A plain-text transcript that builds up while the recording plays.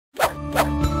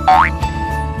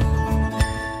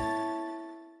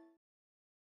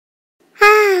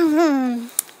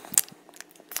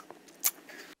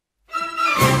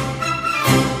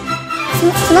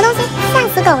什么东西？吓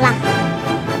死狗了！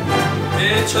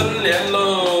贴春联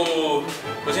喽！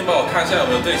我先帮我看一下有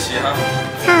没有对齐哈。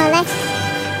好嘞，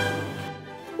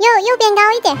右边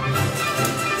高一点。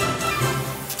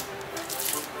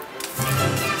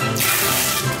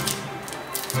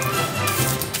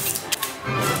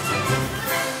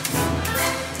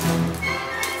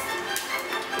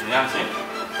怎么样？行，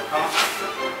好。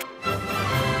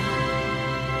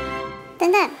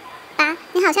等等，爸，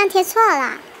你好像贴错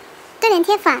了，对联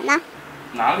贴反了。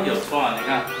哪里有错啊？你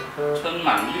看，春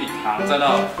满玉堂，再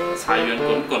到财源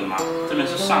滚滚嘛，这边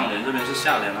是上联，这边是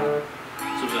下联啊，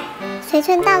是不是？随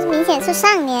春到明显是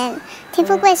上联，添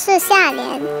富贵是下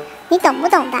联，你懂不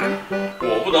懂的？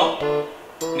我不懂，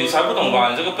你才不懂吧？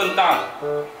你这个笨蛋！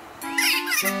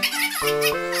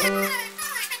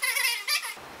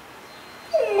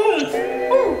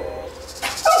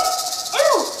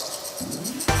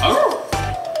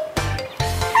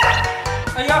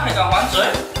哎呀，还敢还嘴？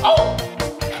哦！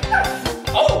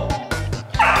哦！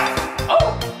哦！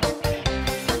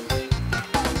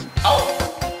哦！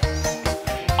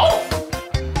哦！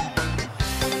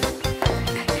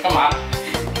干嘛？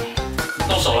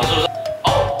动手了是不是？哦！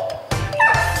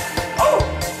哦！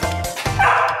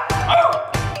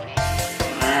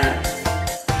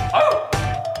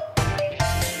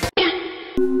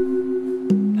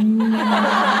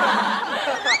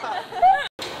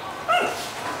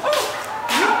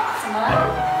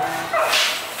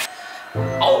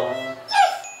哦！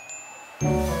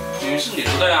是你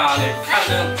不对啊！你看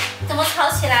这个，怎么吵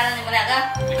起来了？你们两个？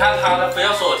你看他非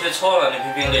要说我贴错了，你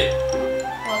评评理。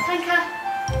我看看。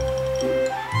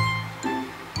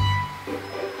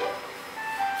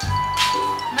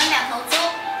你们两头猪，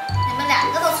你们两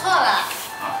个都错了。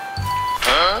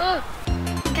啊？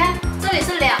你看这里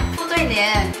是两副对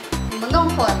联，你们弄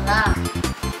混了。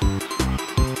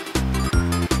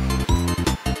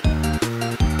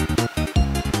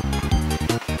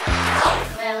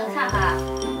你们两个看哈。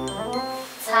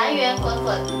财源滚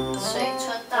滚，水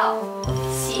春到，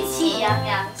喜气洋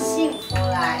洋，幸福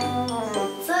来。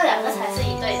这两个才是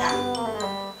一对的，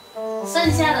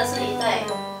剩下的是一对，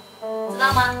知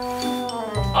道吗？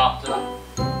好，知道。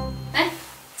哎，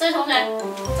这位同学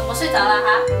怎么睡着了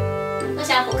哈？不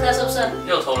想补课是不是？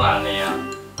又偷懒你啊！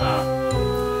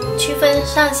区分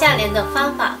上下联的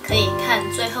方法可以看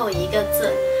最后一个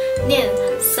字，念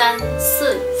3、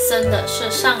4声的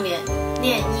是上联。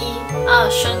念1、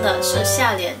2声的是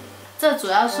下联，这主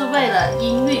要是为了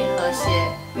音韵和谐，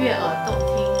悦耳动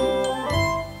听。